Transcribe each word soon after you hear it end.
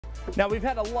Now, we've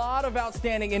had a lot of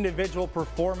outstanding individual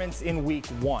performance in week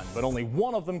one, but only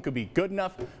one of them could be good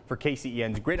enough for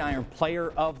KCEN's Gridiron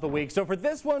Player of the Week. So for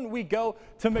this one, we go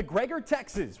to McGregor,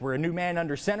 Texas, where a new man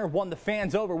under center won the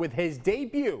fans over with his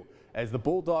debut as the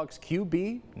Bulldogs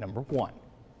QB #1.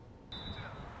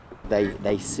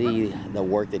 They see the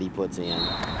work that he puts in.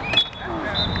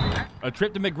 A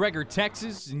trip to McGregor,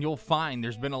 Texas, and you'll find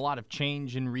there's been a lot of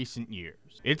change in recent years.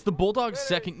 It's the Bulldogs'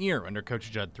 second year under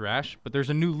Coach Judd Thrash, but there's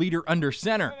a new leader under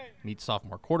center. Meet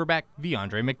sophomore quarterback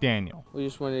Veandre McDaniel. We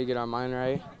just wanted to get our mind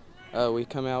right. We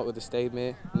come out with a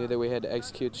statement, knew that we had to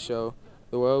execute to show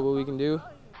the world what we can do.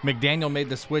 McDaniel made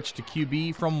the switch to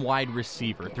QB from wide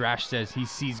receiver. Thrash says he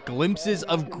sees glimpses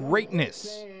of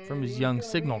greatness from his young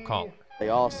signal caller. They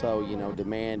also,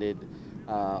 demanded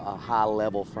a high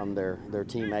level from their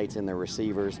teammates and their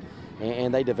receivers,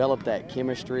 and they developed that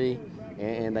chemistry,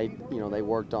 and they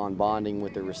worked on bonding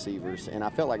with their receivers, and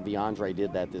I felt like Veandre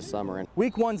did that this summer.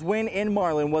 Week one's win in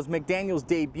Marlin was McDaniel's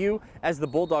debut as the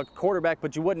Bulldogs quarterback,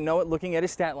 but you wouldn't know it looking at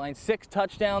his stat line. 6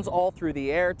 touchdowns all through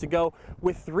the air to go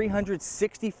with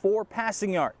 364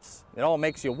 passing yards. It all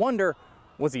makes you wonder,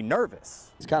 was he nervous?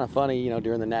 It's kind of funny,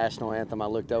 during the national anthem, I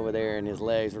looked over there and his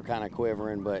legs were kind of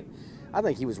quivering, but I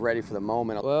think he was ready for the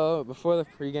moment. Well, before the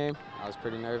pregame, I was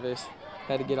pretty nervous.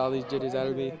 Had to get all these jitters out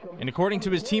of me. And according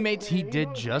to his teammates, he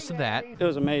did just that. It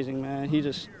was amazing, man. He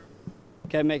just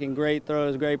kept making great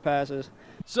throws, great passes.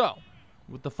 So,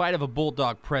 with the fight of a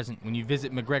Bulldog present when you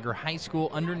visit McGregor High School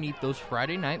underneath those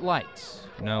Friday night lights,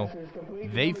 no,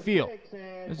 they feel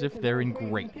as if they're in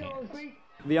great hands.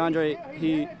 Veandre,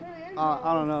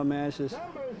 I don't know, man. It's just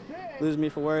losing me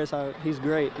for words. He's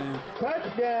great, man.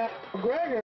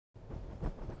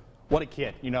 What a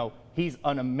kid. He's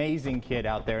an amazing kid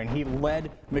out there, and he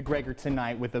led McGregor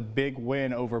tonight with a big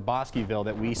win over Bosqueville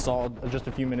that we saw just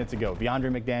a few minutes ago. Veandre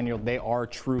McDaniel, they are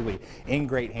truly in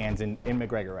great hands in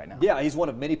McGregor right now. Yeah, he's one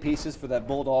of many pieces for that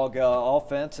Bulldog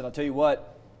offense, and I'll tell you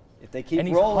what, if they keep rolling.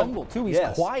 And he's humble, too. He's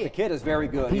quiet. The kid is very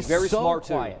good. He's very so smart,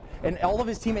 quiet. Too. And all of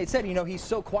his teammates said, he's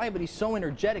so quiet, but he's so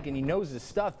energetic, and he knows his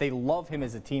stuff. They love him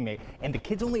as a teammate, and the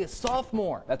kid's only a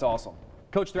sophomore. That's awesome.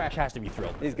 Coach Thrash has to be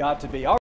thrilled. He's got to be.